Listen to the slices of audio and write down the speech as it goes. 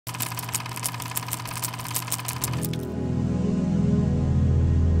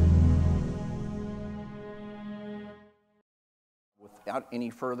Without any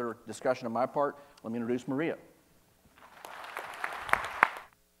further discussion on my part, let me introduce Maria.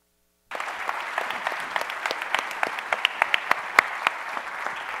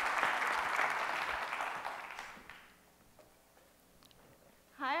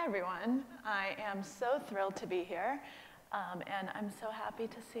 Hi, everyone. I am so thrilled to be here, and I'm so happy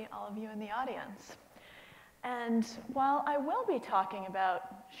to see all of you in the audience. And while I will be talking about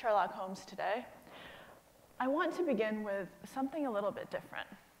Sherlock Holmes today, I want to begin with something a little bit different.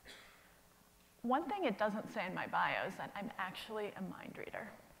 One thing it doesn't say in my bio is that I'm actually a mind reader.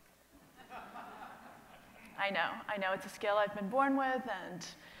 I know it's a skill I've been born with, and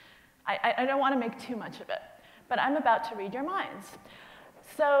I don't want to make too much of it, but I'm about to read your minds.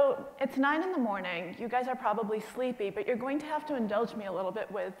 So it's 9 in the morning, you guys are probably sleepy, but you're going to have to indulge me a little bit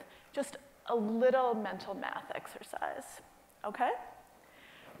with just a little mental math exercise, okay?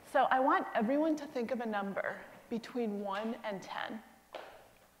 So I want everyone to think of a number between 1 and 10.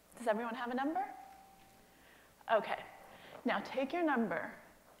 Does everyone have a number? Okay. Now take your number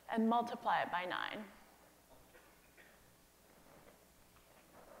and multiply it by 9.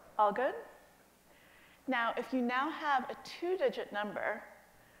 All good? Now, if you now have a 2-digit number,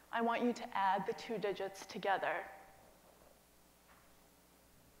 I want you to add the 2 digits together.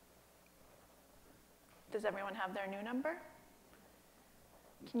 Does everyone have their new number?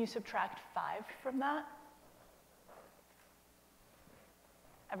 Can you subtract 5 from that?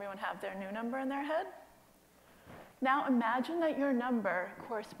 Everyone have their new number in their head? Now imagine that your number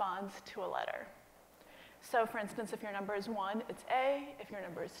corresponds to a letter. So for instance, if your number is 1, it's A. If your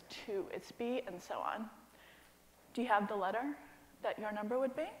number is 2, it's B, and so on. Do you have the letter that your number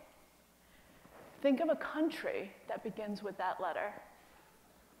would be? Think of a country that begins with that letter.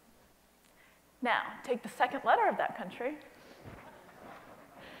 Now, take the second letter of that country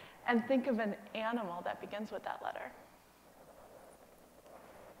and think of an animal that begins with that letter.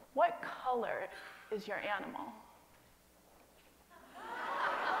 What color is your animal?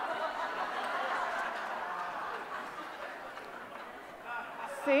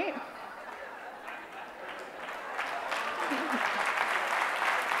 See?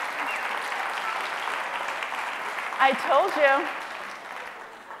 I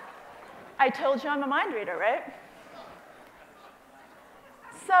told you I'm a mind reader, right?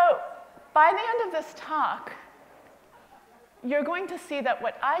 So by the end of this talk, you're going to see that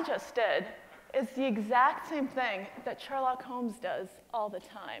what I just did is the exact same thing that Sherlock Holmes does all the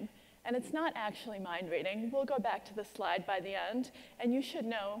time. And it's not actually mind reading. We'll go back to the slide by the end, and you should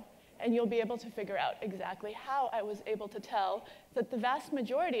know, and you'll be able to figure out exactly how I was able to tell that the vast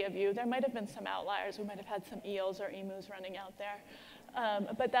majority of you, there might have been some outliers, we might have had some eels or emus running out there,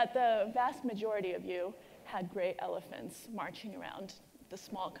 but that the vast majority of you had gray elephants marching around the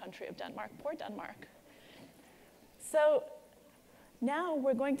small country of Denmark. Poor Denmark. So now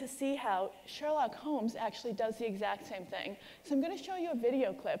we're going to see how Sherlock Holmes actually does the exact same thing. So I'm going to show you a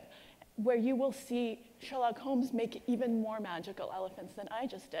video clip where you will see Sherlock Holmes make even more magical elephants than I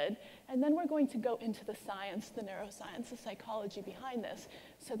just did. And then we're going to go into the science, the neuroscience, the psychology behind this,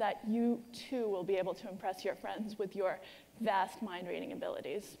 so that you too will be able to impress your friends with your vast mind-reading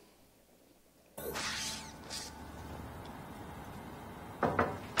abilities.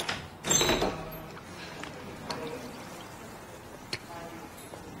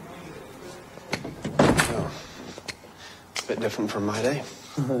 It's a bit different from my day.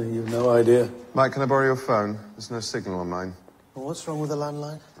 You've no idea. Mike, can I borrow your phone? There's no signal on mine. Well, what's wrong with the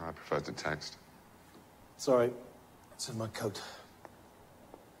landline? I prefer to text. Sorry, it's in my coat.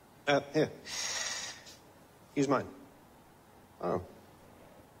 Here. Use mine. Oh,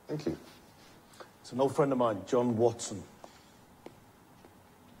 thank you. It's an old friend of mine, John Watson.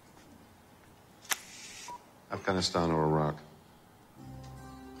 Afghanistan or Iraq?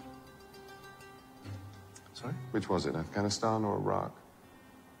 Sorry? Which was it, Afghanistan or Iraq?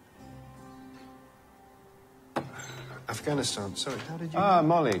 Afghanistan. Sorry, how did you... Ah,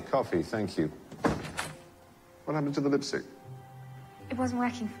 Molly, coffee, thank you. What happened to the lipstick? It wasn't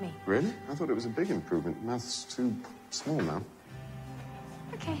working for me. Really? I thought it was a big improvement. Mouth's too small now.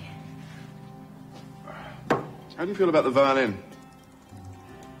 Okay. How do you feel about the violin?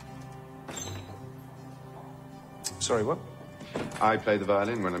 Sorry, what? I play the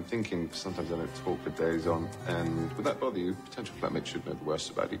violin when I'm thinking. Sometimes I don't talk for days on. And would that bother you? Potential flatmates should know the worst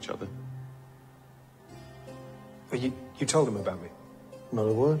about each other. Well, you told him about me? Not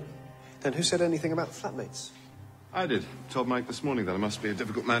a word. Then who said anything about flatmates? I did. Told Mike this morning that I must be a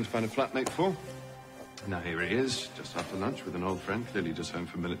difficult man to find a flatmate for. Now here he is, just after lunch with an old friend, clearly just home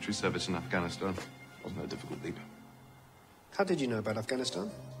from military service in Afghanistan. Wasn't a difficult leap. How did you know about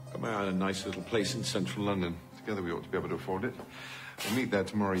Afghanistan? Got my eye on a nice little place in central London. Together we ought to be able to afford it. We'll meet there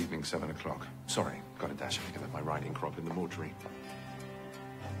tomorrow evening, 7 o'clock. Sorry, got a dash. I think I left my riding crop in the mortuary.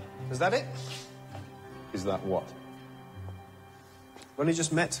 Is that it? Is that what? We only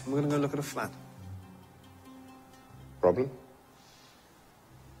just met, and we're going to go look at a flat. Problem?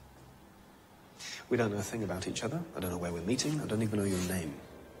 We don't know a thing about each other. I don't know where we're meeting. I don't even know your name.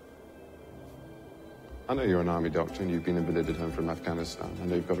 I know you're an army doctor and you've been invalided home from Afghanistan. I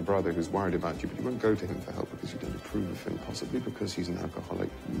know you've got a brother who's worried about you, but you won't go to him for help because you don't approve of him, possibly because he's an alcoholic,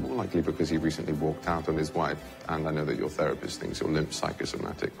 more likely because he recently walked out on his wife. And I know that your therapist thinks you're limp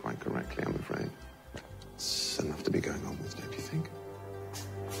psychosomatic, quite correctly, I'm afraid. It's enough to be going on with, don't you think?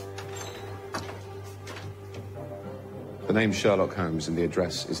 The name's Sherlock Holmes and the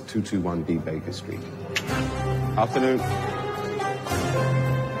address is 221B Baker Street. Afternoon.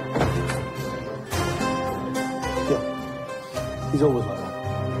 He's always like that.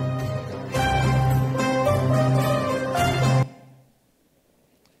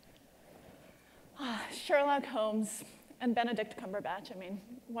 Sherlock Holmes and Benedict Cumberbatch, I mean,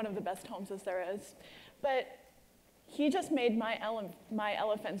 one of the best Holmeses there is. But he just made my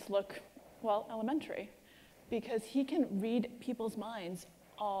elephants look, well, elementary, because he can read people's minds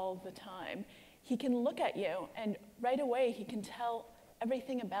all the time. He can look at you, and right away he can tell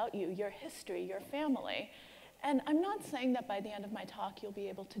everything about you, your history, your family. And I'm not saying that by the end of my talk you'll be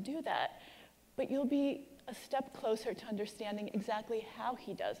able to do that, but you'll be a step closer to understanding exactly how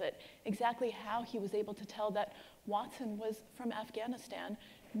he does it, exactly how he was able to tell that Watson was from Afghanistan,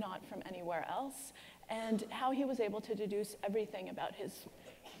 not from anywhere else, and how he was able to deduce everything about his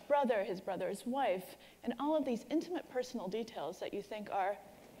brother's wife, and all of these intimate personal details that you think are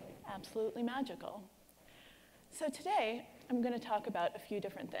absolutely magical. So today, I'm going to talk about a few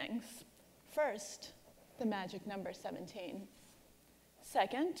different things. First, the magic number 17.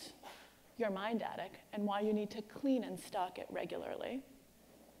 Second, your mind attic and why you need to clean and stock it regularly.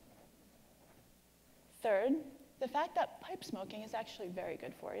 Third, the fact that pipe smoking is actually very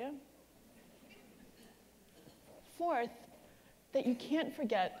good for you. Fourth, that you can't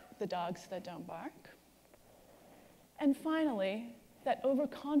forget the dogs that don't bark. And finally, that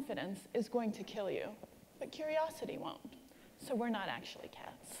overconfidence is going to kill you, but curiosity won't. So we're not actually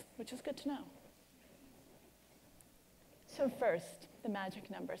cats, which is good to know. So first, the magic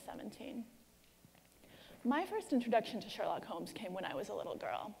number 17. My first introduction to Sherlock Holmes came when I was a little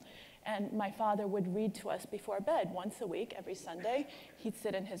girl. And my father would read to us before bed once a week, every Sunday. He'd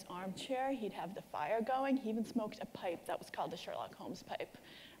sit in his armchair, he'd have the fire going. He even smoked a pipe that was called the Sherlock Holmes pipe.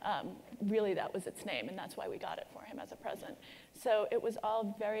 Really, that was its name, and that's why we got it for him as a present. So it was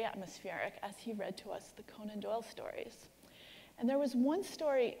all very atmospheric as he read to us the Conan Doyle stories. And there was one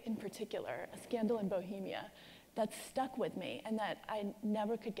story in particular, A Scandal in Bohemia, that stuck with me and that I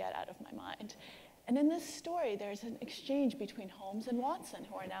never could get out of my mind. And in this story, there's an exchange between Holmes and Watson,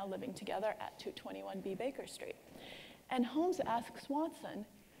 who are now living together at 221B Baker Street. And Holmes asks Watson,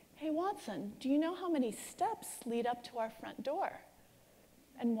 "Hey, Watson, do you know how many steps lead up to our front door?"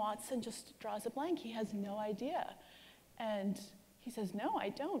 And Watson just draws a blank. He has no idea. And he says, "No, I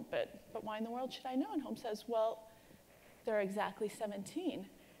don't, but why in the world should I know?" And Holmes says, "Well, there are exactly 17.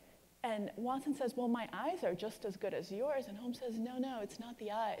 And Watson says, "Well, my eyes are just as good as yours." And Holmes says, No, it's not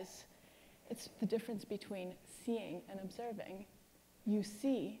the eyes. It's the difference between seeing and observing. You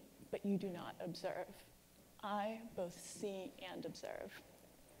see, but you do not observe. I both see and observe.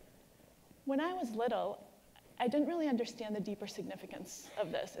 When I was little, I didn't really understand the deeper significance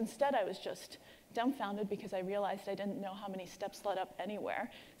of this. Instead, I was just dumbfounded because I realized I didn't know how many steps led up anywhere.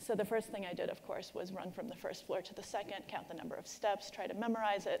 So the first thing I did, of course, was run from the first floor to the second, count the number of steps, try to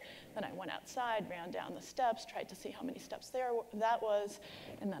memorize it. Then I went outside, ran down the steps, tried to see how many steps that was,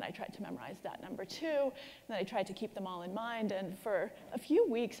 and then I tried to memorize that number too. And then I tried to keep them all in mind, and for a few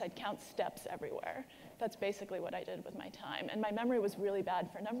weeks, I'd count steps everywhere. That's basically what I did with my time. And my memory was really bad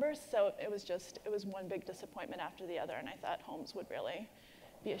for numbers, so it was one big disappointment after the other, and I thought Holmes would really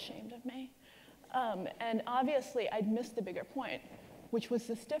be ashamed of me. And obviously, I'd missed the bigger point, which was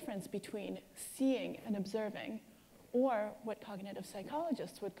this difference between seeing and observing, or what cognitive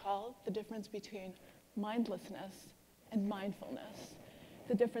psychologists would call the difference between mindlessness and mindfulness,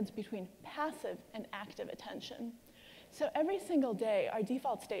 the difference between passive and active attention. So every single day, our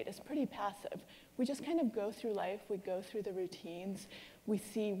default state is pretty passive. We just kind of go through life, we go through the routines, we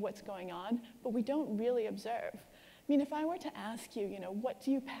see what's going on, but we don't really observe. I mean, if I were to ask you, what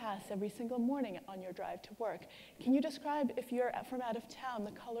do you pass every single morning on your drive to work? Can you describe, if you're from out of town,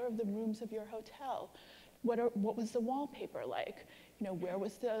 the color of the rooms of your hotel? What was the wallpaper like? Where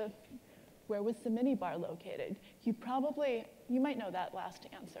Where was the minibar located? You might know that last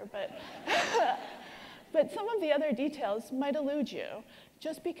answer, but, but some of the other details might elude you.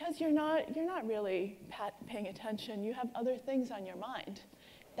 Just because you're not really paying attention, you have other things on your mind.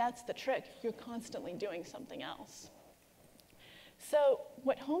 That's the trick. You're constantly doing something else. So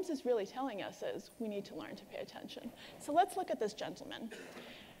what Holmes is really telling us is we need to learn to pay attention. So let's look at this gentleman.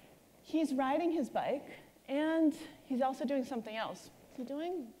 He's riding his bike, and he's also doing something else. What's he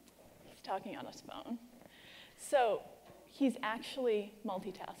doing? He's talking on his phone. So he's actually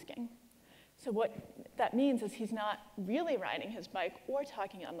multitasking. So what that means is he's not really riding his bike or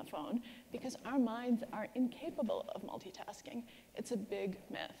talking on the phone because our minds are incapable of multitasking. It's a big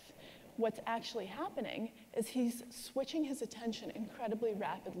myth. What's actually happening is he's switching his attention incredibly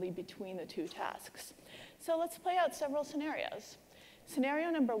rapidly between the two tasks. So let's play out several scenarios. Scenario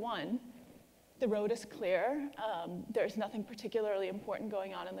number one, the road is clear. There's nothing particularly important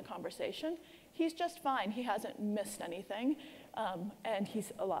going on in the conversation. He's just fine. He hasn't missed anything, and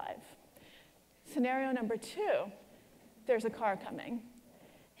he's alive. Scenario number two, there's a car coming.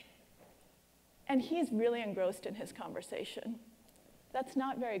 And he's really engrossed in his conversation. That's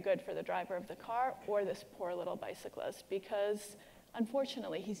not very good for the driver of the car or this poor little bicyclist because,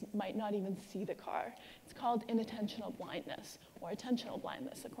 unfortunately, he might not even see the car. It's called inattentional blindness or attentional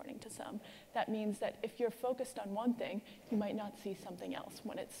blindness, according to some. That means that if you're focused on one thing, you might not see something else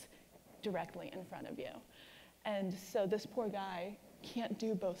when it's directly in front of you. And so this poor guy can't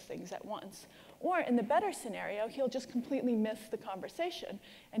do both things at once. Or in the better scenario, he'll just completely miss the conversation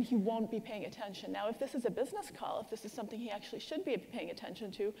and he won't be paying attention. Now, if this is a business call, if this is something he actually should be paying attention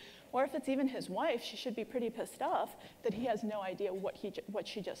to, or if it's even his wife, she should be pretty pissed off that he has no idea what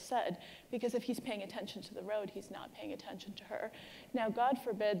she just said, because if he's paying attention to the road, he's not paying attention to her. Now, God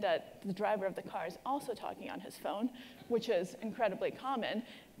forbid that the driver of the car is also talking on his phone, which is incredibly common,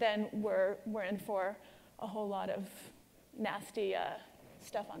 then we're in for a whole lot of nasty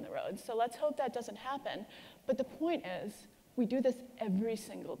stuff on the road. So let's hope that doesn't happen. But the point is, we do this every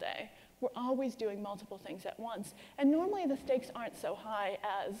single day. We're always doing multiple things at once. And normally the stakes aren't so high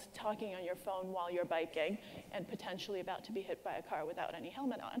as talking on your phone while you're biking and potentially about to be hit by a car without any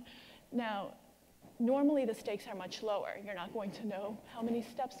helmet on. Now, normally the stakes are much lower. You're not going to know how many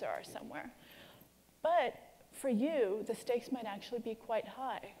steps there are somewhere. But for you, the stakes might actually be quite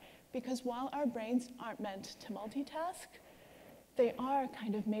high, because while our brains aren't meant to multitask, they are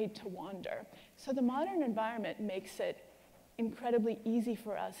kind of made to wander. So the modern environment makes it incredibly easy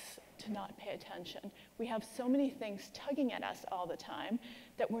for us to not pay attention. We have so many things tugging at us all the time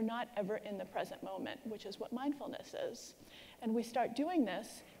that we're not ever in the present moment, which is what mindfulness is. And we start doing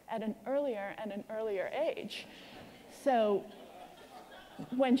this at an earlier and an earlier age. So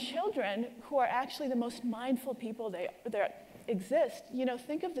when children, who are actually the most mindful people there exist,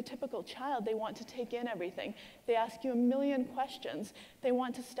 think of the typical child. They want to take in everything. They ask you a million questions. They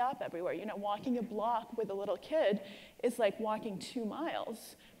want to stop everywhere. Walking a block with a little kid is like walking 2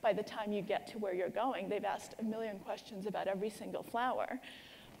 miles. By the time you get to where you're going, they've asked a million questions about every single flower.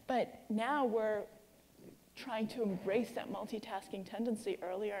 But now we're trying to embrace that multitasking tendency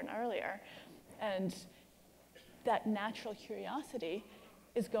earlier and earlier. And that natural curiosity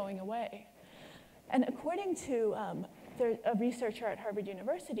is going away. And according to a researcher at Harvard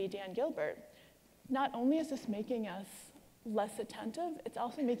University, Dan Gilbert, not only is this making us less attentive, it's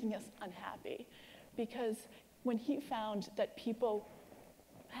also making us unhappy. Because when he found that people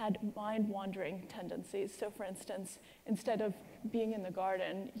had mind-wandering tendencies, so for instance, instead of being in the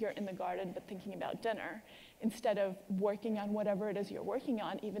garden, you're in the garden but thinking about dinner. Instead of working on whatever it is you're working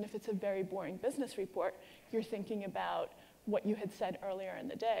on, even if it's a very boring business report, you're thinking about what you had said earlier in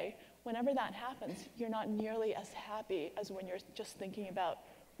the day. Whenever that happens, you're not nearly as happy as when you're just thinking about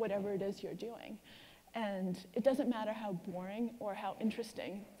whatever it is you're doing. And it doesn't matter how boring or how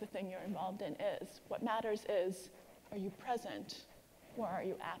interesting the thing you're involved in is. What matters is, are you present or are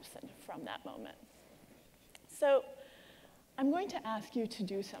you absent from that moment? So I'm going to ask you to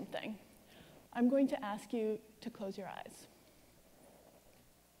do something. I'm going to ask you to close your eyes.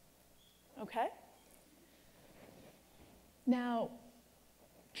 Okay? Now,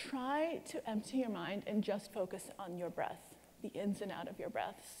 try to empty your mind and just focus on your breath, the ins and out of your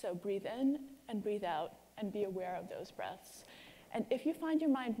breath. So breathe in and breathe out and be aware of those breaths. And if you find your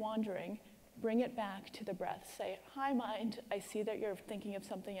mind wandering, bring it back to the breath. Say, hi mind, I see that you're thinking of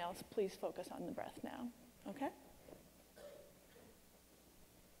something else. Please focus on the breath now, okay?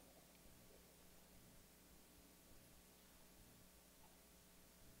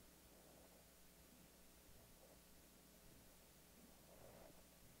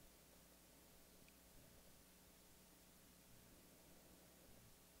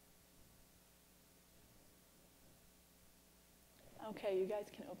 Okay, you guys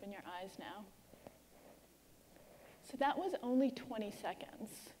can open your eyes now. So that was only 20 seconds.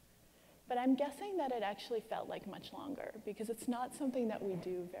 But I'm guessing that it actually felt like much longer because it's not something that we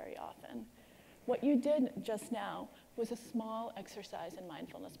do very often. What you did just now was a small exercise in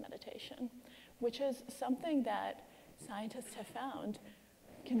mindfulness meditation, which is something that scientists have found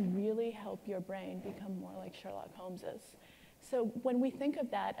can really help your brain become more like Sherlock Holmes's. So when we think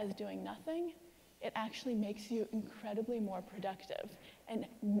of that as doing nothing, it actually makes you incredibly more productive. And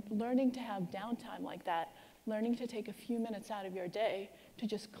learning to have downtime like that, learning to take a few minutes out of your day to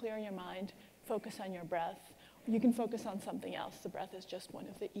just clear your mind, focus on your breath. You can focus on something else. The breath is just one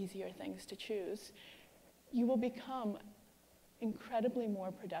of the easier things to choose. You will become incredibly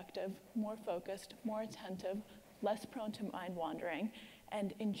more productive, more focused, more attentive, less prone to mind wandering,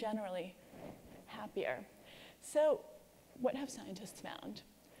 and in generally happier. So what have scientists found?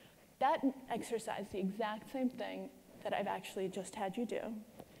 That exercise, the exact same thing that I've actually just had you do,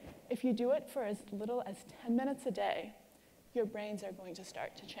 if you do it for as little as 10 minutes a day, your brains are going to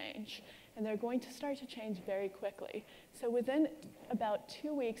start to change. And they're going to start to change very quickly. So within about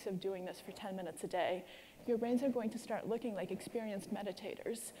 2 weeks of doing this for 10 minutes a day, your brains are going to start looking like experienced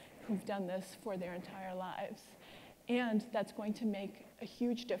meditators who've done this for their entire lives. And that's going to make a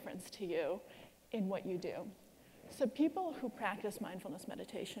huge difference to you in what you do. So people who practice mindfulness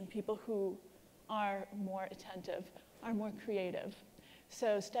meditation, people who are more attentive, are more creative.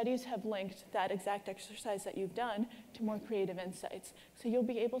 So studies have linked that exact exercise that you've done to more creative insights. So you'll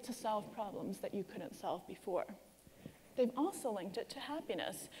be able to solve problems that you couldn't solve before. They've also linked it to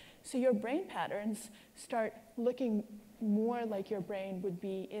happiness. So your brain patterns start looking more like your brain would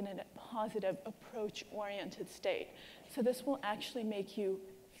be in a positive, approach-oriented state. So this will actually make you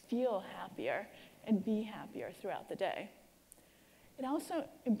feel happier and be happier throughout the day. It also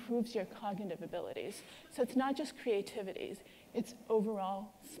improves your cognitive abilities. So it's not just creativities, it's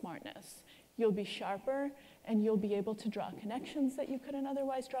overall smartness. You'll be sharper and you'll be able to draw connections that you couldn't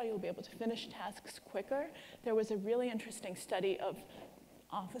otherwise draw. You'll be able to finish tasks quicker. There was a really interesting study of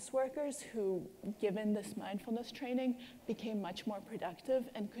office workers who, given this mindfulness training, became much more productive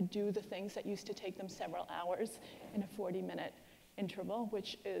and could do the things that used to take them several hours in a 40-minute interval,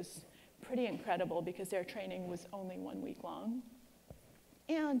 which is pretty incredible because their training was only 1 week long.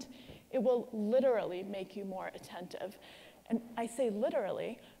 And it will literally make you more attentive. And I say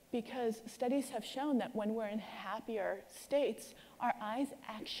literally because studies have shown that when we're in happier states, our eyes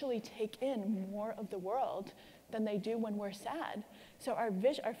actually take in more of the world than they do when we're sad. So our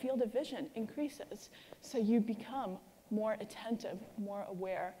field of vision increases. So you become more attentive, more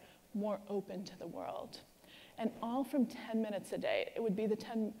aware, more open to the world. And all from 10 minutes a day. It would be the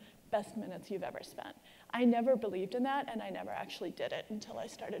 10 best minutes you've ever spent. I never believed in that, and I never actually did it until I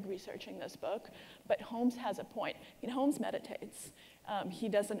started researching this book. But Holmes has a point. Holmes meditates. He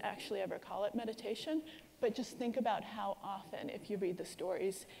doesn't actually ever call it meditation, but just think about how often, if you read the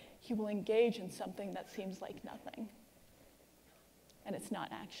stories, he will engage in something that seems like nothing. And it's not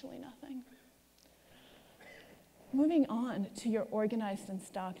actually nothing. Moving on to your organized and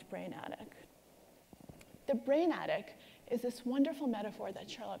stocked brain attic. The brain attic is this wonderful metaphor that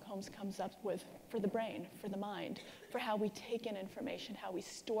Sherlock Holmes comes up with for the brain, for the mind, for how we take in information, how we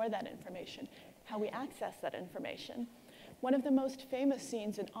store that information, how we access that information. One of the most famous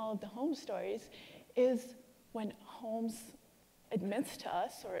scenes in all of the Holmes stories is when Holmes admits to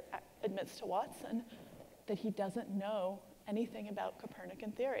us, or admits to Watson, that he doesn't know anything about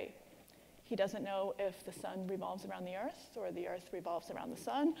Copernican theory. He doesn't know if the sun revolves around the Earth, or the Earth revolves around the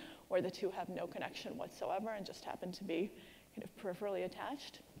sun, or the two have no connection whatsoever and just happen to be kind of peripherally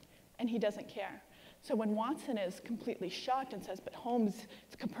attached. And he doesn't care. So when Watson is completely shocked and says, but Holmes,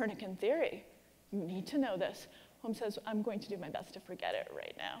 it's Copernican theory. You need to know this. Holmes says, I'm going to do my best to forget it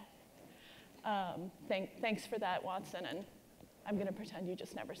right now. Thanks for that, Watson, and I'm going to pretend you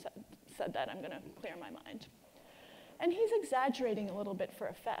just never said that. I'm going to clear my mind. And he's exaggerating a little bit for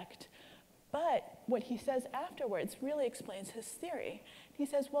effect. But what he says afterwards really explains his theory. He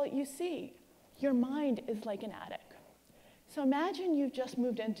says, well, you see, your mind is like an attic. So imagine you've just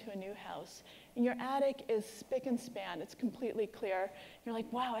moved into a new house, and your attic is spick and span. It's completely clear. You're like,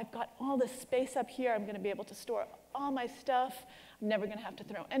 wow, I've got all this space up here. I'm going to be able to store all my stuff. I'm never going to have to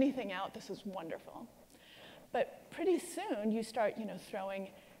throw anything out. This is wonderful. But pretty soon, you start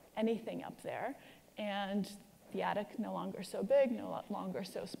throwing anything up there, and the attic no longer so big, no longer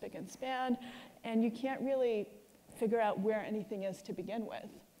so spick and span, and you can't really figure out where anything is to begin with.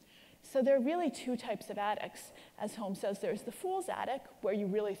 So there are really two types of attics. As Holmes says, there's the fool's attic, where you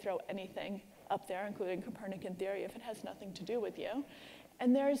really throw anything up there, including Copernican theory, if it has nothing to do with you.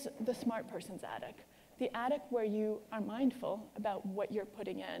 And there's the smart person's attic, the attic where you are mindful about what you're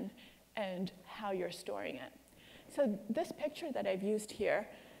putting in and how you're storing it. So this picture that I've used here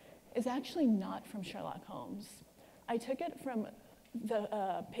is actually not from Sherlock Holmes. I took it from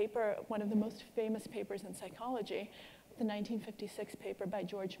the paper, one of the most famous papers in psychology, the 1956 paper by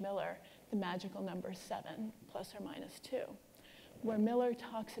George Miller, The Magical Number 7, plus or minus 2, where Miller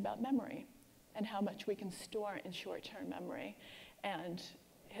talks about memory and how much we can store in short-term memory. And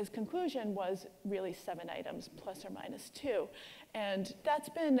his conclusion was really 7 items, plus or minus 2. And that's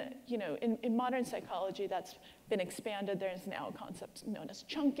been, in modern psychology, that's been expanded. There's now a concept known as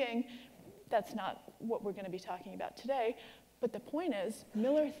chunking. That's not what we're going to be talking about today. But the point is,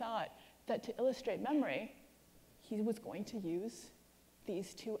 Miller thought that to illustrate memory, he was going to use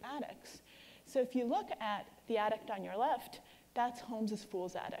these 2 attics. So if you look at the attic on your left, that's Holmes's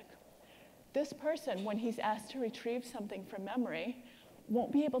fool's attic. This person, when he's asked to retrieve something from memory,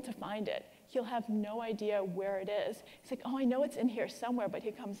 won't be able to find it. He'll have no idea where it is. He's like, oh, I know it's in here somewhere, but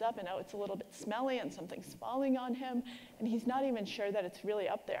he comes up and oh, it's a little bit smelly and something's falling on him, and he's not even sure that it's really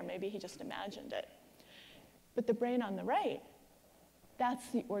up there. Maybe he just imagined it. But the brain on the right, that's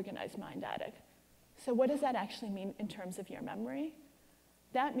the organized mind attic. So what does that actually mean in terms of your memory?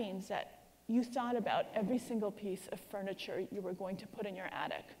 That means that you thought about every single piece of furniture you were going to put in your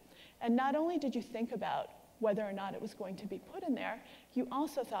attic. And not only did you think about whether or not it was going to be put in there, you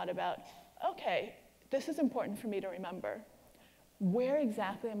also thought about, okay, this is important for me to remember. Where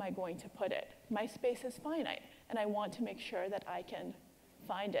exactly am I going to put it? My space is finite, and I want to make sure that I can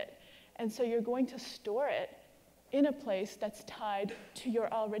find it. And so you're going to store it in a place that's tied to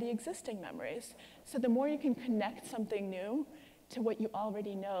your already existing memories. So the more you can connect something new to what you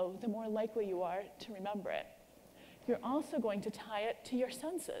already know, the more likely you are to remember it. You're also going to tie it to your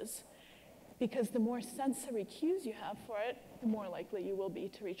senses, because the more sensory cues you have for it, the more likely you will be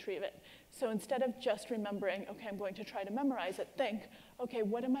to retrieve it. So instead of just remembering, okay, I'm going to try to memorize it, think, okay,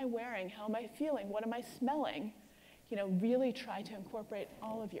 what am I wearing? How am I feeling? What am I smelling? Really try to incorporate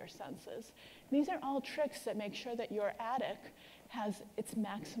all of your senses. And these are all tricks that make sure that your attic has its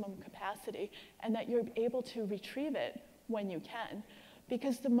maximum capacity and that you're able to retrieve it when you can.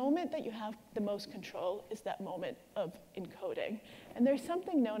 Because the moment that you have the most control is that moment of encoding. And there's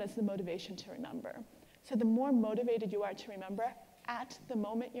something known as the motivation to remember. So the more motivated you are to remember at the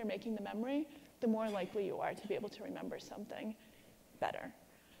moment you're making the memory, the more likely you are to be able to remember something better.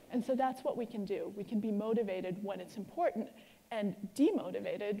 And so that's what we can do. We can be motivated when it's important and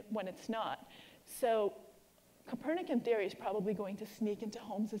demotivated when it's not. So Copernican theory is probably going to sneak into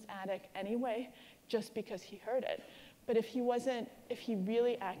Holmes's attic anyway, just because he heard it. But if he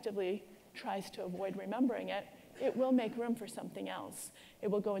really actively tries to avoid remembering it, it will make room for something else.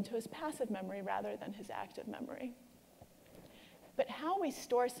 It will go into his passive memory rather than his active memory. But how we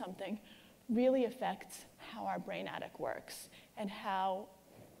store something really affects how our brain attic works and how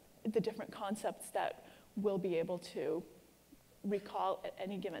the different concepts that we'll be able to recall at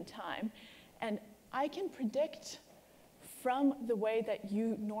any given time. And I can predict from the way that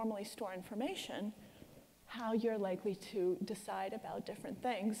you normally store information how you're likely to decide about different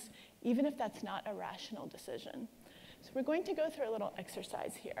things, even if that's not a rational decision. So we're going to go through a little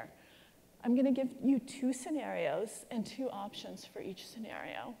exercise here. I'm going to give you 2 scenarios and 2 options for each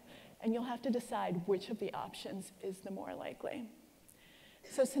scenario, and you'll have to decide which of the options is the more likely.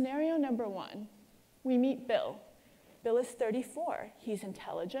 So scenario number 1, we meet Bill. Bill is 34. He's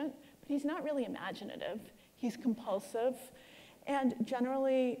intelligent, but he's not really imaginative. He's compulsive and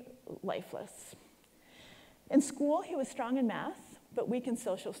generally lifeless. In school, he was strong in math, but weak in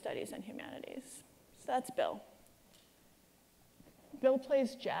social studies and humanities. So that's Bill. Bill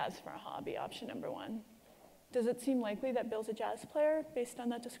plays jazz for a hobby, option number 1. Does it seem likely that Bill's a jazz player based on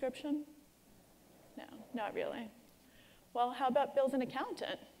that description? No, not really. Well, how about Bill's an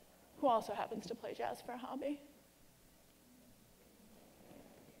accountant who also happens to play jazz for a hobby?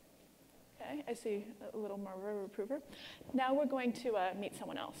 Okay, I see a little more reprover. Now we're going to meet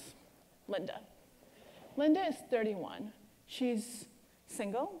someone else, Linda. Linda is 31. She's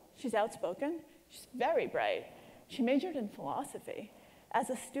single, she's outspoken, she's very bright. She majored in philosophy. As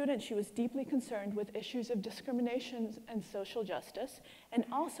a student, she was deeply concerned with issues of discrimination and social justice, and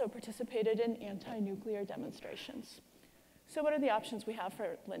also participated in anti-nuclear demonstrations. So what are the options we have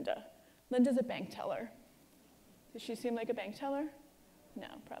for Linda? Linda's a bank teller. Does she seem like a bank teller? No,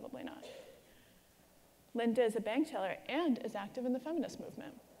 probably not. Linda is a bank teller and is active in the feminist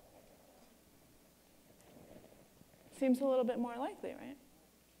movement. Seems a little bit more likely, right?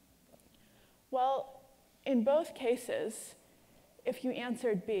 Well, in both cases, if you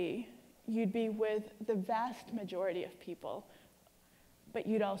answered B, you'd be with the vast majority of people, but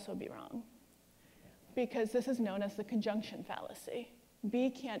you'd also be wrong. because this is known as the conjunction fallacy. B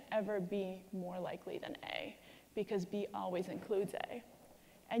can't ever be more likely than A, because B always includes A.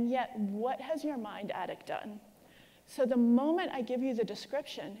 And yet, what has your mind addict done? So the moment I give you the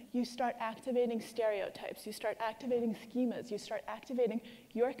description, you start activating stereotypes, you start activating schemas, you start activating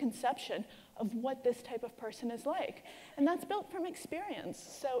your conception of what this type of person is like. And that's built from experience.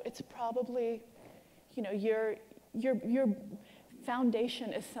 So it's probably, your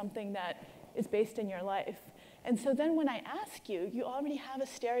foundation is something that is based in your life. And so then when I ask you, you already have a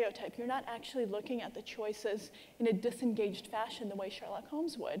stereotype. You're not actually looking at the choices in a disengaged fashion the way Sherlock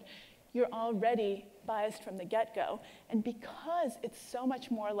Holmes would. You're already biased from the get-go. And because it's so much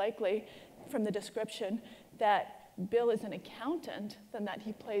more likely from the description that Bill is an accountant than that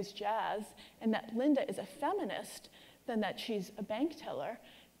he plays jazz, and that Linda is a feminist than that she's a bank teller,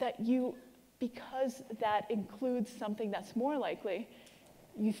 that because that includes something that's more likely,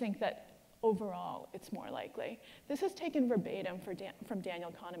 you think that overall it's more likely. This is taken verbatim from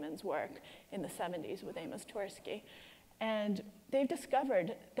Daniel Kahneman's work in the 70s with Amos Tversky. And they've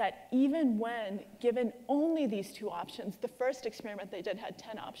discovered that even when given only these two options, the first experiment they did had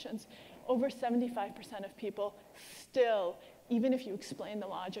 10 options, over 75% of people still, even if you explain the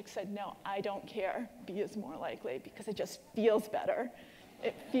logic, said, no, I don't care, B is more likely, because it just feels better.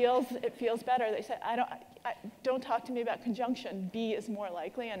 It feels better. They said, don't talk to me about conjunction. B is more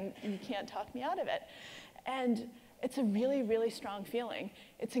likely, and you can't talk me out of it. And it's a really, really strong feeling.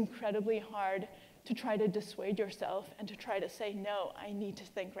 It's incredibly hard to try to dissuade yourself and to try to say, no, I need to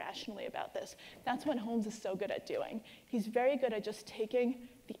think rationally about this. That's what Holmes is so good at doing. He's very good at just taking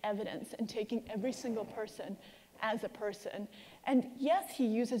the evidence and taking every single person as a person. And yes, he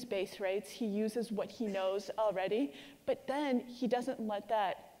uses base rates, he uses what he knows already, but then he doesn't let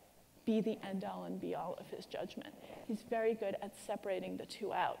that be the end-all and be-all of his judgment. He's very good at separating the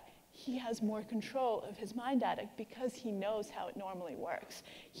two out. He has more control of his mind addict because he knows how it normally works.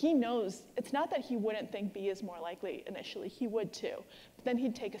 He knows, it's not that he wouldn't think B is more likely initially, he would too. But then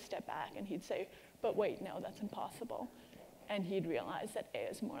he'd take a step back and he'd say, but wait, no, that's impossible. And he'd realize that A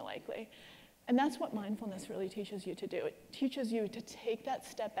is more likely. And that's what mindfulness really teaches you to do. It teaches you to take that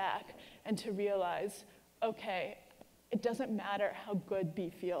step back and to realize, okay, it doesn't matter how good B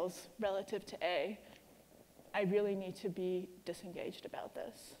feels relative to A. I really need to be disengaged about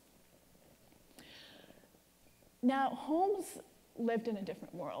this. Now, Holmes lived in a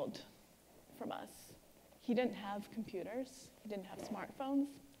different world from us. He didn't have computers. He didn't have smartphones.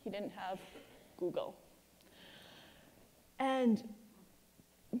 He didn't have Google. And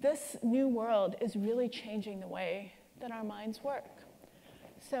this new world is really changing the way that our minds work.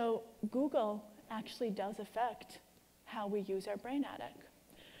 So Google actually does affect how we use our brain attic.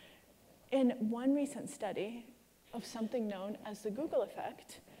 In one recent study of something known as the Google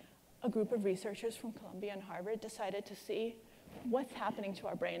effect, a group of researchers from Columbia and Harvard decided to see what's happening to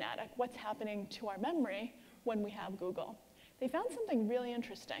our brain attic, what's happening to our memory when we have Google. They found something really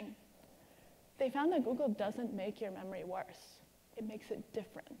interesting. They found that Google doesn't make your memory worse. It makes it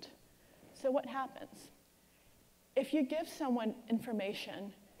different. So what happens? If you give someone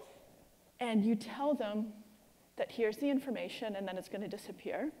information and you tell them that here's the information and then it's going to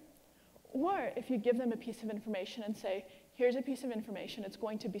disappear, or if you give them a piece of information and say, here's a piece of information, it's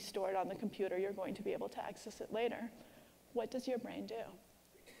going to be stored on the computer, you're going to be able to access it later, what does your brain do?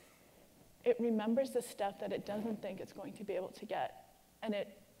 It remembers the stuff that it doesn't think it's going to be able to get, and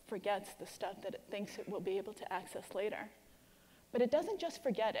it forgets the stuff that it thinks it will be able to access later. But it doesn't just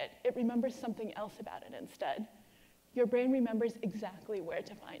forget it, it remembers something else about it instead. Your brain remembers exactly where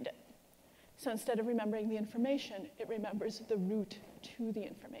to find it. So instead of remembering the information, it remembers the route to the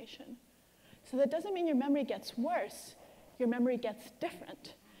information. So that doesn't mean your memory gets worse, your memory gets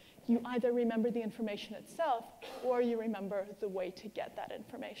different. You either remember the information itself, or you remember the way to get that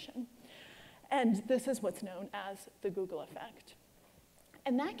information. And this is what's known as the Google effect.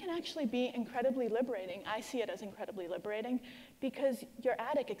 And that can actually be incredibly liberating. I see it as incredibly liberating because your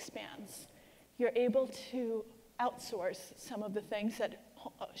attic expands. You're able to outsource some of the things that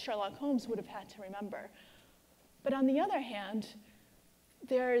Sherlock Holmes would have had to remember. But on the other hand,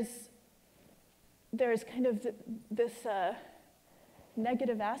 there's kind of this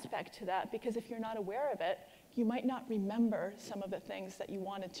negative aspect to that, because if you're not aware of it, you might not remember some of the things that you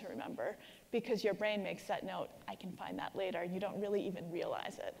wanted to remember because your brain makes that note, I can find that later, and you don't really even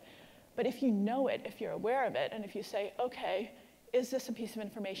realize it. But if you know it, if you're aware of it, and if you say, okay, is this a piece of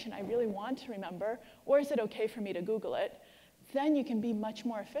information I really want to remember, or is it okay for me to Google it, then you can be much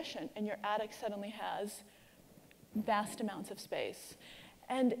more efficient, and your attic suddenly has vast amounts of space.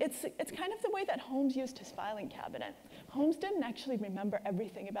 And it's kind of the way that Holmes used his filing cabinet. Holmes didn't actually remember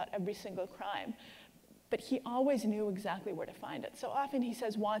everything about every single crime. but he always knew exactly where to find it. So often he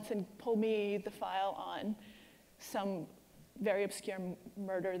says, Watson, pull me the file on some very obscure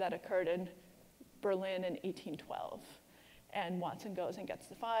murder that occurred in Berlin in 1812. And Watson goes and gets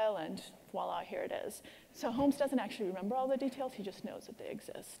the file, and voila, here it is. So Holmes doesn't actually remember all the details, he just knows that they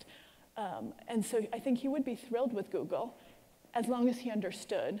exist. And so I think he would be thrilled with Google as long as he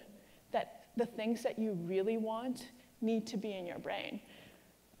understood that the things that you really want need to be in your brain,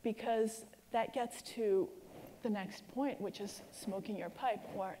 because that gets to the next point, which is smoking your pipe,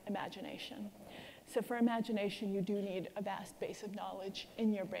 or imagination. So for imagination, you do need a vast base of knowledge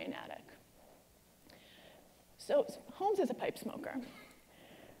in your brain attic. So Holmes is a pipe smoker.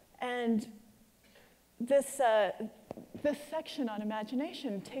 And this section on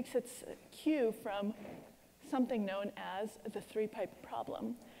imagination takes its cue from something known as the three-pipe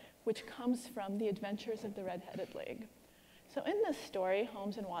problem, which comes from The Adventures of the Red-Headed League. So in this story,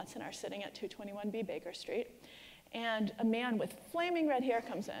 Holmes and Watson are sitting at 221B Baker Street, and a man with flaming red hair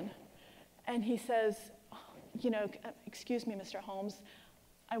comes in, and he says, excuse me, Mr. Holmes,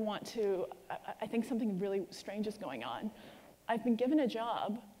 I think something really strange is going on. I've been given a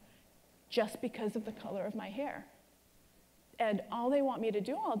job just because of the color of my hair. And all they want me to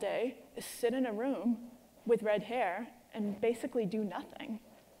do all day is sit in a room with red hair and basically do nothing.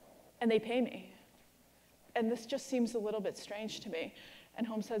 And they pay me. And this just seems a little bit strange to me. And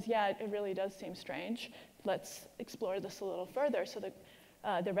Holmes says, yeah, it really does seem strange. Let's explore this a little further. So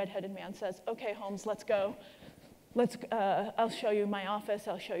the red-headed man says, okay, Holmes, let's go. I'll show you my office.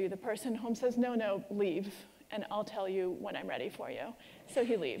 I'll show you the person. Holmes says, no, leave, and I'll tell you when I'm ready for you. So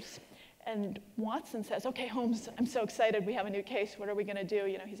he leaves. And Watson says, okay, Holmes, I'm so excited. We have a new case. What are we going to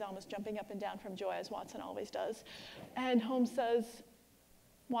do? He's almost jumping up and down from joy, as Watson always does. And Holmes says,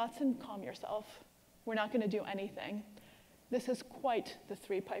 Watson, calm yourself. We're not going to do anything. This is quite the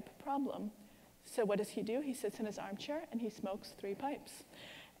three-pipe problem. So what does he do? He sits in his armchair, and he smokes 3 pipes.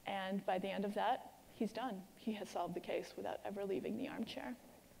 And by the end of that, he's done. He has solved the case without ever leaving the armchair.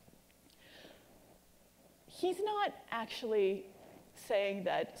 He's not actually saying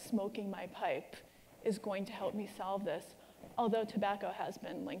that smoking my pipe is going to help me solve this, although tobacco has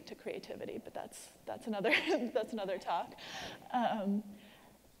been linked to creativity, but that's another, that's another talk.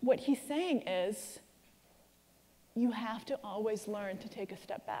 What he's saying is, you have to always learn to take a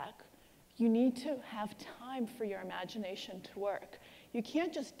step back. You need to have time for your imagination to work. You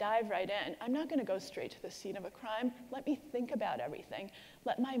can't just dive right in. I'm not going to go straight to the scene of a crime. Let me think about everything.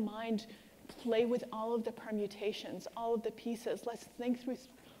 Let my mind play with all of the permutations, all of the pieces. Let's think through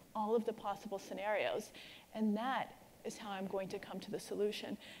all of the possible scenarios. And that is how I'm going to come to the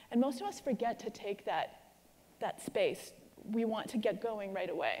solution. And most of us forget to take that space. We want to get going right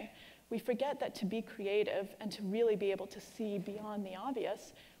away. We forget that to be creative and to really be able to see beyond the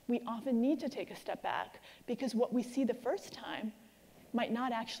obvious, we often need to take a step back, because what we see the first time might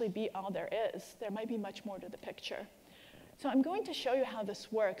not actually be all there is. There might be much more to the picture. So I'm going to show you how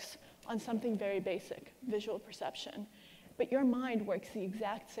this works on something very basic, visual perception. But your mind works the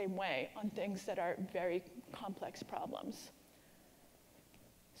exact same way on things that are very complex problems.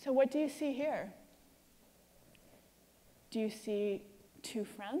 So what do you see here? Do you see 2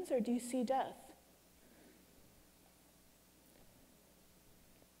 friends, or do you see death?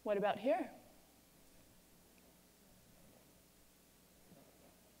 What about here?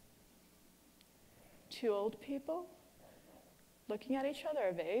 Two old people looking at each other,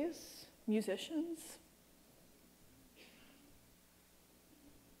 a vase, musicians.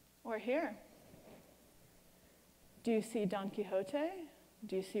 Or here? Do you see Don Quixote?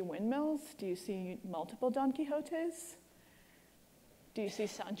 Do you see windmills? Do you see multiple Don Quixotes? Do you see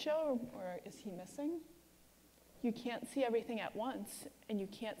Sancho, or is he missing? You can't see everything at once, and you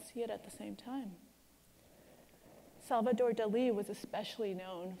can't see it at the same time. Salvador Dali was especially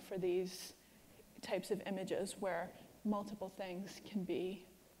known for these types of images where multiple things can be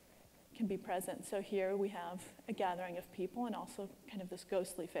present. So here we have a gathering of people and also kind of this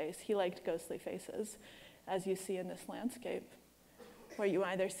ghostly face. He liked ghostly faces, as you see in this landscape, where you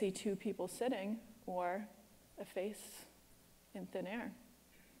either see 2 people sitting or a face in thin air.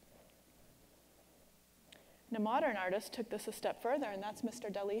 And a modern artist took this a step further, and that's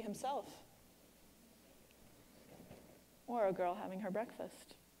Mr. Dali himself. Or a girl having her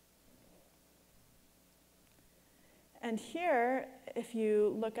breakfast. And here, if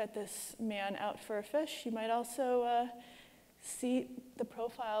you look at this man out for a fish, you might also see the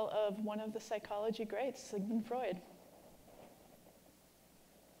profile of one of the psychology greats, Sigmund Freud.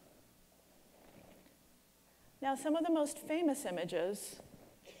 Now, some of the most famous images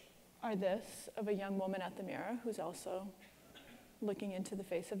are this of a young woman at the mirror who's also looking into the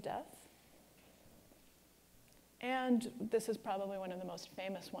face of death. And this is probably one of the most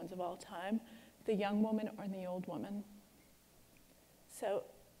famous ones of all time, the young woman or the old woman. So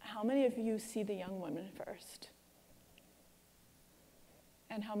how many of you see the young woman first?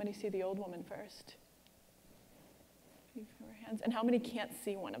 And how many see the old woman first? Few fewer hands. And how many can't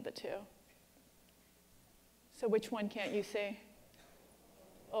see one of the two? So which one can't you see?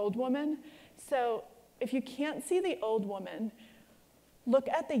 Old woman. So if you can't see the old woman, look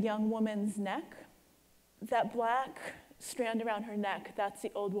at the young woman's neck. That black strand around her neck, that's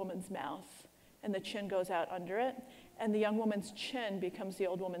the old woman's mouth. And the chin goes out under it. And the young woman's chin becomes the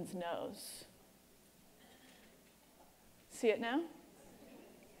old woman's nose. See it now?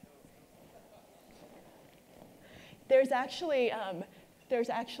 There's actually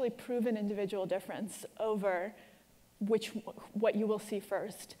proven individual difference over what you will see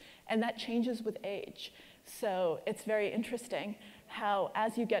first, and that changes with age. So it's very interesting how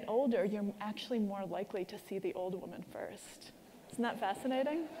as you get older, you're actually more likely to see the old woman first. Isn't that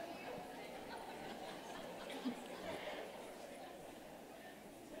fascinating?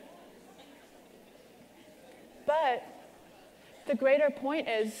 But the greater point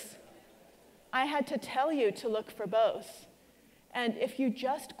is, I had to tell you to look for both. And if you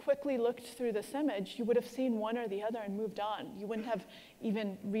just quickly looked through this image, you would have seen one or the other and moved on. You wouldn't have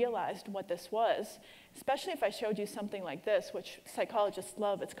even realized what this was, especially if I showed you something like this, which psychologists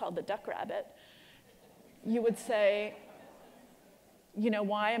love. It's called the duck rabbit. You would say, you know,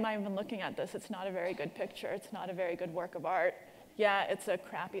 why am I even looking at this? It's not a very good picture. It's not a very good work of art. Yeah, it's a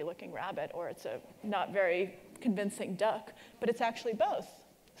crappy looking rabbit, or it's a not very convincing duck, but it's actually both.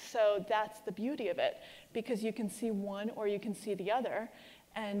 So that's the beauty of it, because you can see one or you can see the other,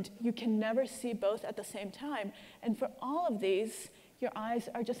 and you can never see both at the same time. And for all of these, your eyes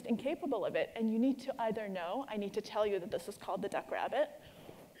are just incapable of it, and you need to either know, I need to tell you that this is called the duck rabbit,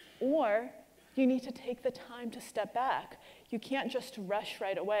 or you need to take the time to step back. You can't just rush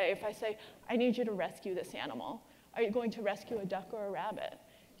right away. If I say, I need you to rescue this animal, are you going to rescue a duck or a rabbit?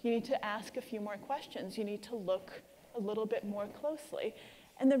 You need to ask a few more questions. You need to look a little bit more closely.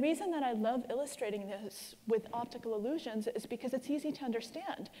 And the reason that I love illustrating this with optical illusions is because it's easy to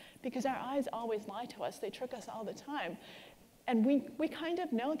understand, because our eyes always lie to us. They trick us all the time. And we kind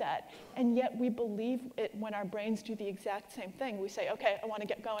of know that, and yet we believe it when our brains do the exact same thing. We say, okay, I want to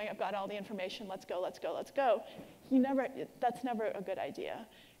get going. I've got all the information. Let's go, let's go, let's go. That's never a good idea.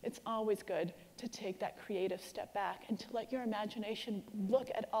 It's always good to take that creative step back and to let your imagination look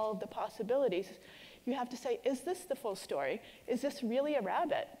at all of the possibilities. You have to say, is this the full story? Is this really a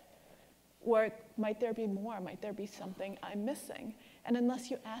rabbit? Or might there be more? Might there be something I'm missing? And unless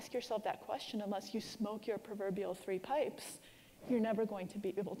you ask yourself that question, unless you smoke your proverbial 3 pipes, you're never going to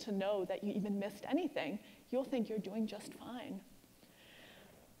be able to know that you even missed anything. You'll think you're doing just fine.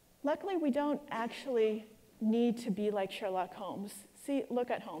 Luckily, we don't actually need to be like Sherlock Holmes. See, look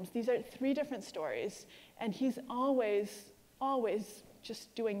at Holmes. These are 3 different stories, and he's always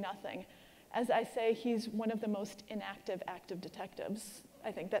just doing nothing. As I say, he's one of the most inactive, active detectives,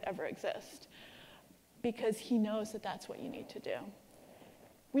 I think, that ever exist, because he knows that that's what you need to do.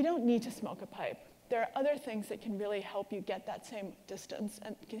 We don't need to smoke a pipe. There are other things that can really help you get that same distance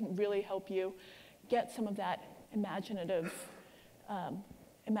and can really help you get some of that imaginative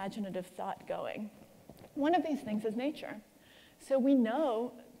thought going. One of these things is nature. So we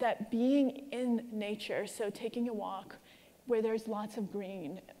know that being in nature, so taking a walk where there's lots of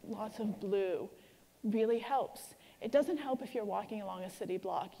green, lots of blue, really helps. It doesn't help if you're walking along a city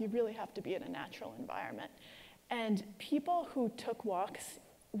block. You really have to be in a natural environment. And people who took walks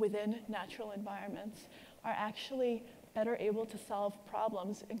within natural environments are actually better able to solve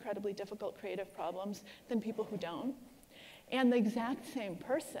problems, incredibly difficult creative problems, than people who don't. And the exact same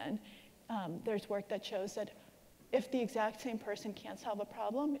person, there's work that shows that if the exact same person can't solve a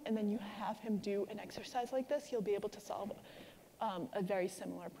problem and then you have him do an exercise like this, he'll be able to solve a very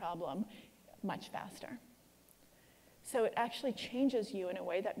similar problem much faster. So it actually changes you in a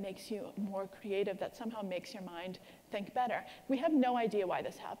way that makes you more creative, that somehow makes your mind think better. We have no idea why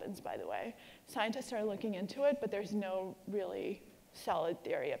this happens, by the way. Scientists are looking into it, but there's no really solid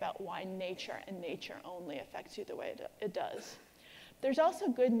theory about why nature and nature only affects you the way it does. There's also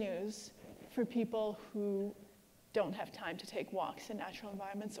good news for people who don't have time to take walks in natural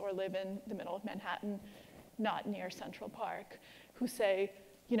environments or live in the middle of Manhattan, not near Central Park, who say,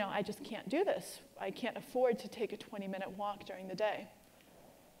 you know, I just can't do this. I can't afford to take a 20-minute walk during the day.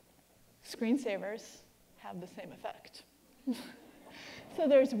 Screensavers have the same effect. So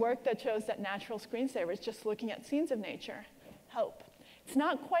there's work that shows that natural screensavers, just looking at scenes of nature, help. It's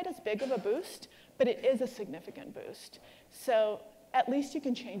not quite as big of a boost, but it is a significant boost. So at least you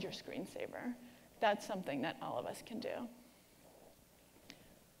can change your screensaver. That's something that all of us can do.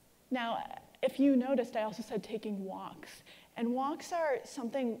 Now, if you noticed, I also said taking walks. And walks are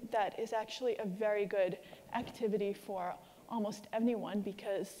something that is actually a very good activity for almost anyone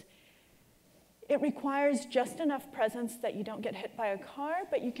because it requires just enough presence that you don't get hit by a car,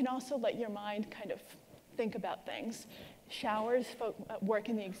 but you can also let your mind kind of think about things. Showers work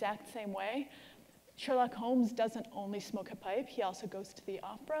in the exact same way. Sherlock Holmes doesn't only smoke a pipe, he also goes to the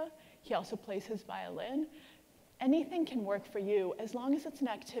opera, he also plays his violin. Anything can work for you as long as it's an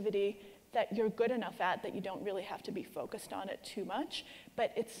activity that you're good enough at that you don't really have to be focused on it too much,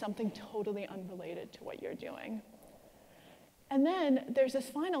 but it's something totally unrelated to what you're doing. And then there's this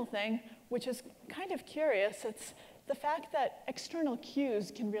final thing, which is kind of curious. It's the fact that external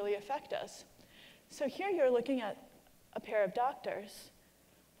cues can really affect us. So here you're looking at a pair of doctors,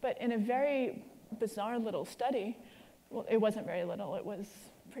 but in a very bizarre little study, well, it wasn't very little, it was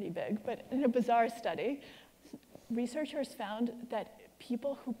pretty big, but in a bizarre study, researchers found that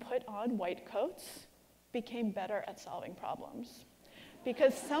people who put on white coats became better at solving problems.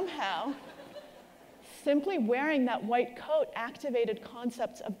 Because somehow, simply wearing that white coat activated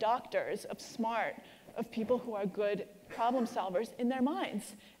concepts of doctors, of smart, of people who are good problem solvers in their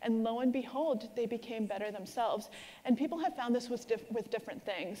minds. And lo and behold, they became better themselves. And people have found this with different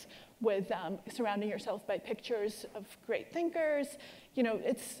things, with surrounding yourself by pictures of great thinkers. You know,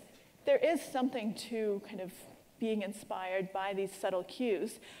 there is something to kind of being inspired by these subtle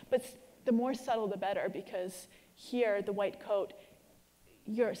cues, but the more subtle the better, because here, the white coat,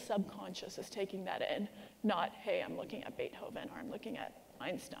 your subconscious is taking that in, not, hey, I'm looking at Beethoven, or I'm looking at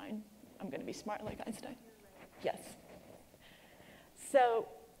Einstein. I'm going to be smart like Einstein. Yes. So,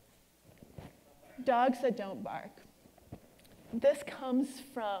 dogs that don't bark. This comes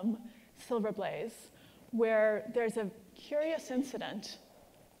from Silver Blaze, where there's a curious incident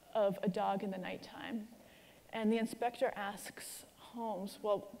of a dog in the nighttime. And the inspector asks Holmes,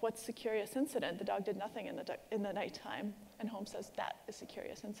 well, what's the curious incident? The dog did nothing in the nighttime. And Holmes says, that is the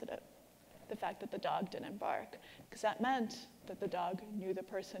curious incident, the fact that the dog didn't bark. Because that meant that the dog knew the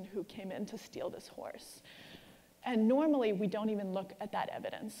person who came in to steal this horse. And normally, we don't even look at that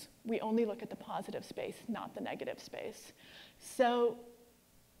evidence. We only look at the positive space, not the negative space. So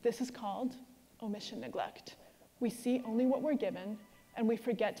this is called omission neglect. We see only what we're given, and we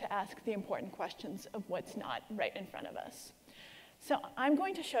forget to ask the important questions of what's not right in front of us. So I'm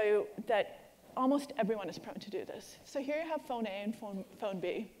going to show you that almost everyone is prone to do this. So here you have phone A and phone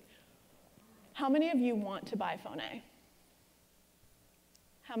B. How many of you want to buy phone A?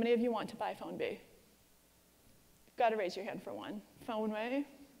 How many of you want to buy phone B? You've got to raise your hand for one. Phone A?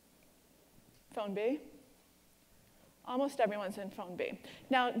 Phone B? Almost everyone's in phone B.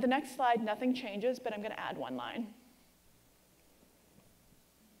 Now, the next slide, nothing changes, but I'm going to add one line.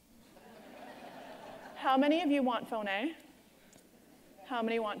 How many of you want phone A? How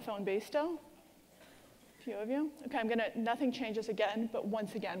many want phone B still? A few of you? Okay, nothing changes again, but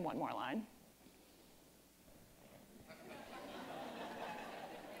once again, one more line.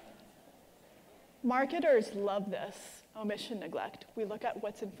 Marketers love this, omission neglect. We look at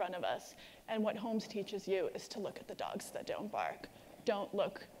what's in front of us, and what Holmes teaches you is to look at the dogs that don't bark. Don't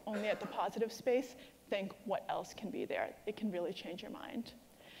look only at the positive space, think what else can be there. It can really change your mind.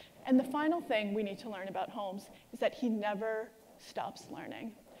 And the final thing we need to learn about Holmes is that he never stops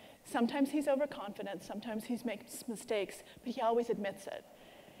learning. Sometimes he's overconfident, sometimes he makes mistakes, but he always admits it.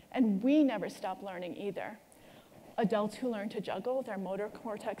 And we never stop learning either. Adults who learn to juggle, their motor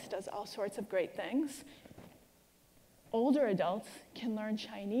cortex does all sorts of great things. Older adults can learn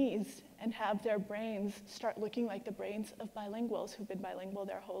Chinese and have their brains start looking like the brains of bilinguals who've been bilingual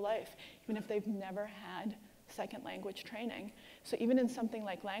their whole life, even if they've never had second language training. So even in something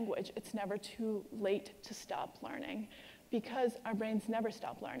like language, it's never too late to stop learning because our brains never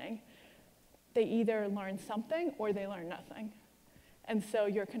stop learning. They either learn something or they learn nothing. And so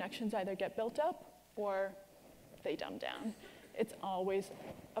your connections either get built up or they dumb down. It's always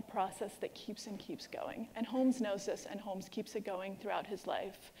a process that keeps and keeps going. And Holmes knows this, and Holmes keeps it going throughout his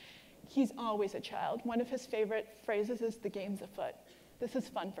life. He's always a child. One of his favorite phrases is, "The game's afoot." This is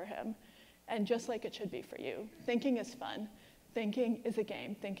fun for him. And just like it should be for you. Thinking is fun. Thinking is a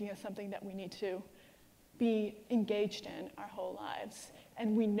game. Thinking is something that we need to be engaged in our whole lives.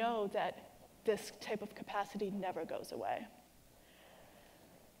 And we know that this type of capacity never goes away.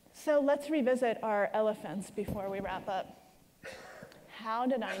 So let's revisit our elephants before we wrap up. How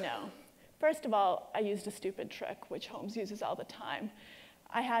did I know? First of all, I used a stupid trick, which Holmes uses all the time.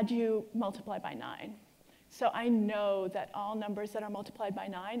 I had you multiply by 9. So I know that all numbers that are multiplied by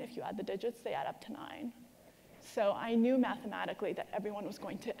 9, if you add the digits, they add up to 9. So I knew mathematically that everyone was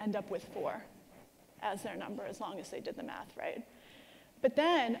going to end up with 4. as their number as long as they did the math right. But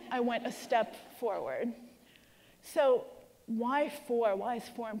then I went a step forward. So why 4? Why is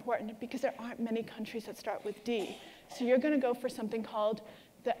 4 important? Because there aren't many countries that start with D. So you're going to go for something called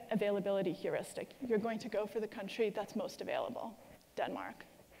the availability heuristic. You're going to go for the country that's most available, Denmark.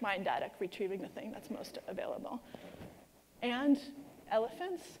 Mind-datic, retrieving the thing that's most available. And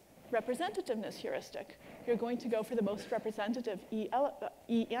elephants, representativeness heuristic. You're going to go for the most representative E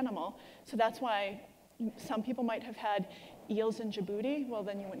animal. So that's why some people might have had eels in Djibouti. Well,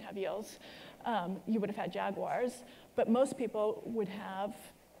 then you wouldn't have eels. You would have had jaguars. But most people would have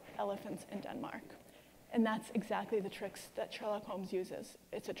elephants in Denmark. And that's exactly the tricks that Sherlock Holmes uses.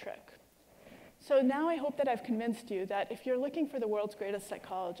 It's a trick. So now I hope that I've convinced you that if you're looking for the world's greatest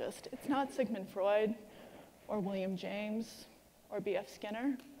psychologist, it's not Sigmund Freud or William James or B.F.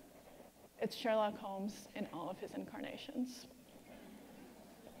 Skinner. It's Sherlock Holmes in all of his incarnations.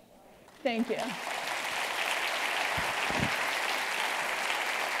 Thank you.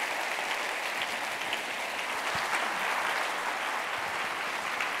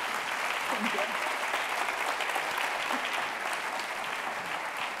 Thank you.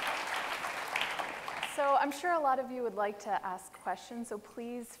 So I'm sure a lot of you would like to ask questions, so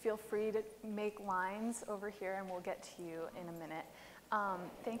please feel free to make lines over here and we'll get to you in a minute.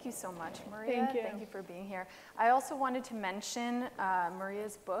 Thank you so much, Maria. Thank you. For being here. I also wanted to mention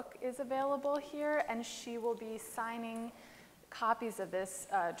Maria's book is available here, and she will be signing copies of this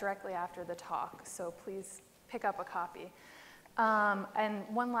directly after the talk, so please pick up a copy. And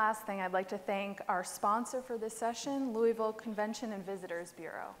one last thing, I'd like to thank our sponsor for this session, Louisville Convention and Visitors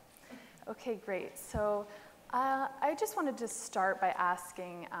Bureau. Okay, great. So I just wanted to start by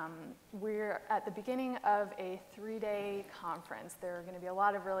asking, we're at the beginning of a 3-day conference. There are going to be a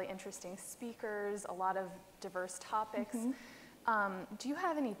lot of really interesting speakers, a lot of diverse topics. Do you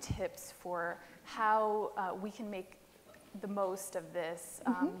have any tips for how we can make the most of this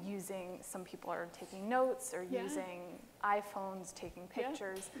using, some people are taking notes or using iPhones, taking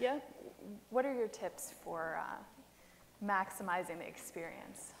pictures. What are your tips for maximizing the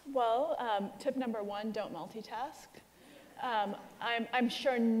experience? Well, tip number 1, don't multitask. I'm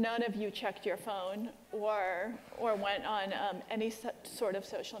sure none of you checked your phone or went on any sort of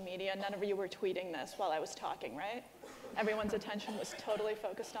social media. None of you were tweeting this while I was talking, right? Everyone's attention was totally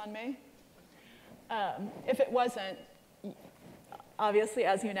focused on me. If it wasn't, obviously,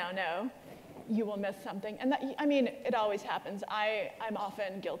 as you now know, you will miss something. And that, I mean, it always happens. I'm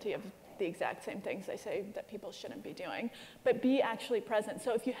often guilty of the exact same things I say that people shouldn't be doing. But be actually present.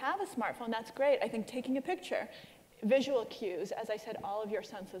 So if you have a smartphone, that's great. I think taking a picture, visual cues, as I said, all of your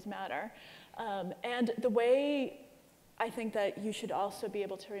senses matter. And the way I think that you should also be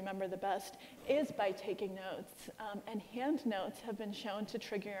able to remember the best is by taking notes. And hand notes have been shown to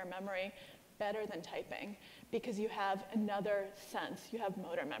trigger your memory better than typing because you have another sense, you have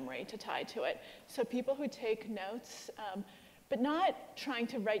motor memory to tie to it. So people who take notes, but not trying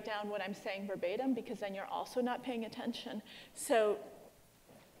to write down what I'm saying verbatim because then you're also not paying attention. So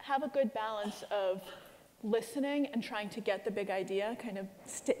have a good balance of listening and trying to get the big idea, kind of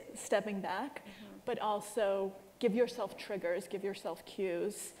stepping back, but also give yourself triggers, give yourself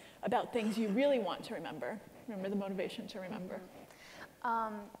cues about things you really want to remember. Remember the motivation to remember.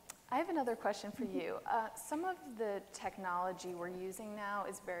 I have another question for you. Some of the technology we're using now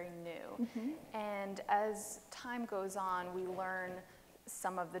is very new. And as time goes on, we learn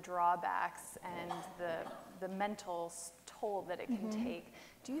some of the drawbacks and the mental toll that it can take.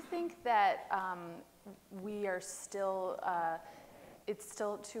 Do you think that we are still, it's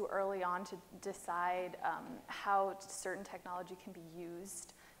still too early on to decide how certain technology can be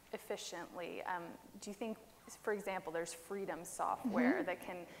used efficiently? Do you think, for example, there's freedom software that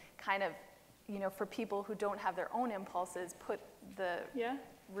can kind of, you know, for people who don't have their own impulses, put the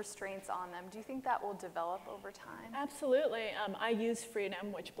restraints on them. Do you think that will develop over time? Absolutely. I use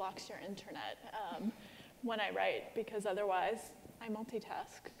freedom, which blocks your internet when I write, because otherwise I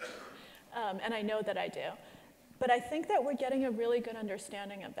multitask. And I know that I do. But I think that we're getting a really good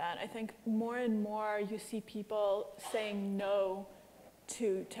understanding of that. I think more and more you see people saying no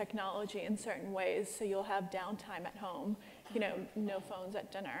to technology in certain ways, so you'll have downtime at home. You know, no phones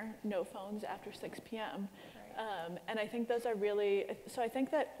at dinner, no phones after 6 p.m. And I think those are really, so I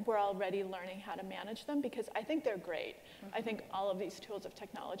think that we're already learning how to manage them because I think they're great. I think all of these tools of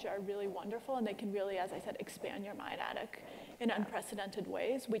technology are really wonderful and they can really, as I said, expand your mind attic in unprecedented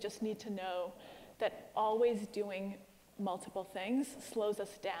ways. We just need to know that always doing multiple things slows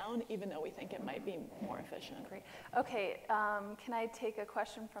us down, even though we think it might be more efficient. Great. Okay, can I take a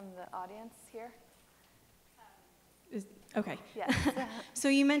question from the audience here? Okay. Yes. So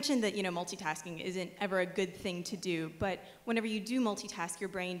you mentioned that, multitasking isn't ever a good thing to do, but whenever you do multitask, your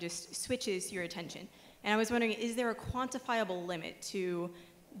brain just switches your attention. And I was wondering, is there a quantifiable limit to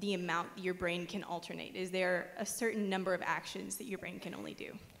the amount your brain can alternate? Is there a certain number of actions that your brain can only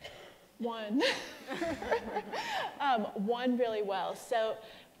do? One. One really well. So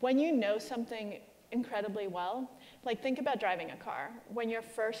when you know something incredibly well, like think about driving a car. When you're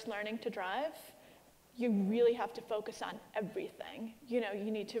first learning to drive, you really have to focus on everything. You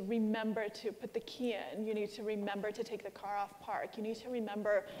need to remember to put the key in. You need to remember to take the car off park. You need to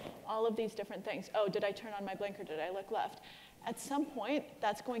remember all of these different things. Oh, did I turn on my blinker? Did I look left? At some point,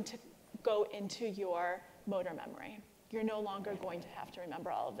 that's going to go into your motor memory. You're no longer going to have to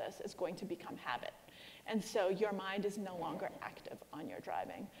remember all of this. It's going to become habit. And so your mind is no longer active on your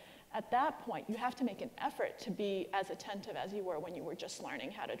driving. At that point, you have to make an effort to be as attentive as you were when you were just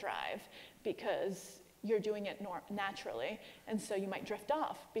learning how to drive, because you're doing it naturally, and so you might drift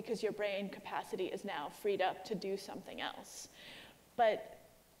off because your brain capacity is now freed up to do something else. But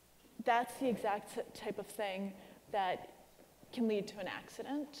that's the exact type of thing that can lead to an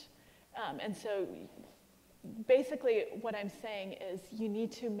accident. And so basically what I'm saying is you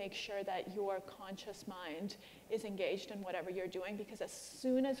need to make sure that your conscious mind is engaged in whatever you're doing, because as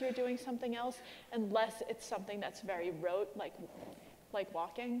soon as you're doing something else, unless it's something that's very rote, like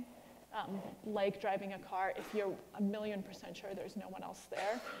walking, like driving a car, if you're 1,000,000% sure there's no one else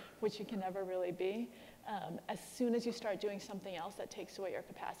there, which you can never really be, as soon as you start doing something else, that takes away your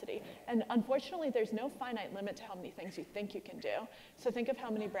capacity. And unfortunately, there's no finite limit to how many things you think you can do. So think of how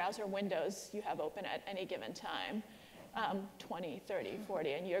many browser windows you have open at any given time, 20, 30,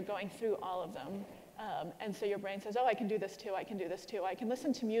 40, and you're going through all of them. And so your brain says, oh, I can do this too, I can do this too. I can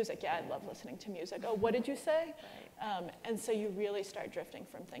listen to music. Yeah, I love listening to music. Oh, what did you say? And so you really start drifting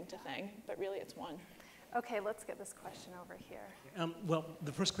from thing to thing, but really it's one. Okay, let's get this question over here. Well,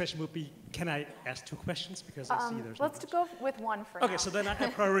 the first question would be, can I ask 2 questions? Because I see there's Let's go with one for Okay, now. so then I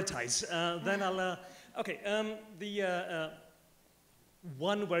prioritize. Then I'll, the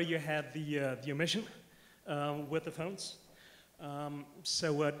one where you had the omission with the phones.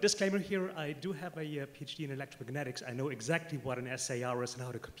 So disclaimer here, I do have a PhD in electromagnetics. I know exactly what an SAR is and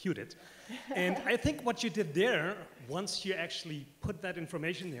how to compute it. And I think what you did there, once you actually put that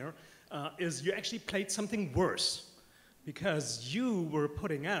information there, is you actually played something worse, because you were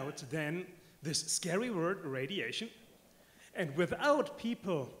putting out then this scary word, radiation, and without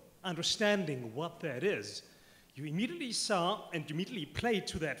people understanding what that is, you immediately saw and immediately played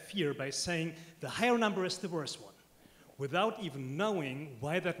to that fear by saying the higher number is the worst one, without even knowing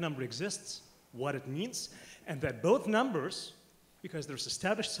why that number exists, what it means, and that both numbers, because there's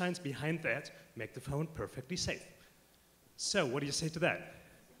established science behind that, make the phone perfectly safe. So what do you say to that?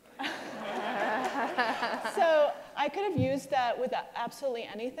 So I could have used that with absolutely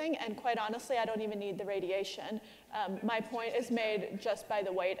anything, and quite honestly, I don't even need the radiation. My point is made just by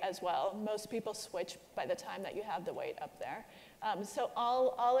the weight as well. Most people switch by the time that you have the weight up there. So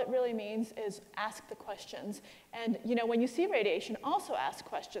all it really means is ask the questions. And when you see radiation, also ask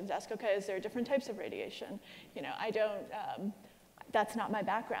questions. Ask, okay, is there different types of radiation? I don't, that's not my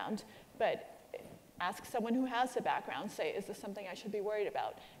background, but ask someone who has the background. Say, is this something I should be worried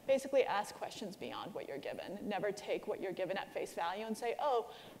about? Basically, ask questions beyond what you're given. Never take what you're given at face value and say, oh,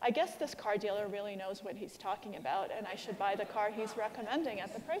 I guess this car dealer really knows what he's talking about, and I should buy the car he's recommending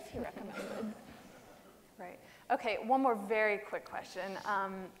at the price he recommended. Right. Okay, one more very quick question.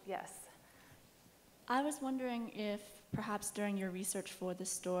 Yes. I was wondering if perhaps during your research for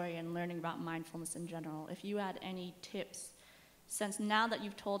this story and learning about mindfulness in general, if you had any tips, since now that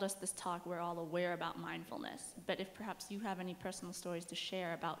you've told us this talk, we're all aware about mindfulness, but if perhaps you have any personal stories to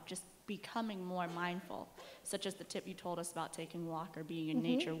share about just becoming more mindful, such as the tip you told us about taking a walk or being in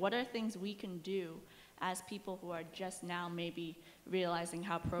nature, what are things we can do as people who are just now maybe realizing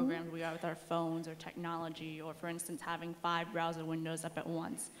how programmed we are with our phones or technology, or for instance, having 5 browser windows up at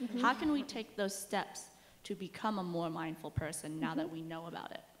once? How can we take those steps to become a more mindful person now that we know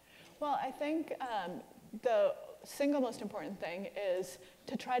about it? Well, I think the single most important thing is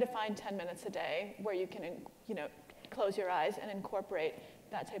to try to find 10 minutes a day where you can, close your eyes and incorporate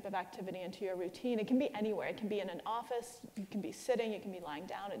that type of activity into your routine. It can be anywhere. It can be in an office. You can be sitting. You can be lying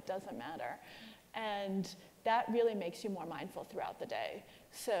down. It doesn't matter. And that really makes you more mindful throughout the day.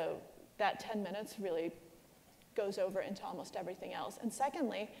 So that 10 minutes really goes over into almost everything else. And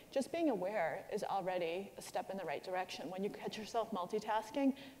secondly, just being aware is already a step in the right direction. When you catch yourself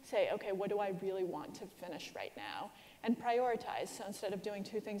multitasking, say, okay, what do I really want to finish right now? And prioritize. So instead of doing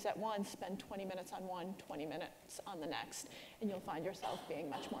 2 things at once, spend 20 minutes on one, 20 minutes on the next, and you'll find yourself being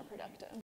much more productive.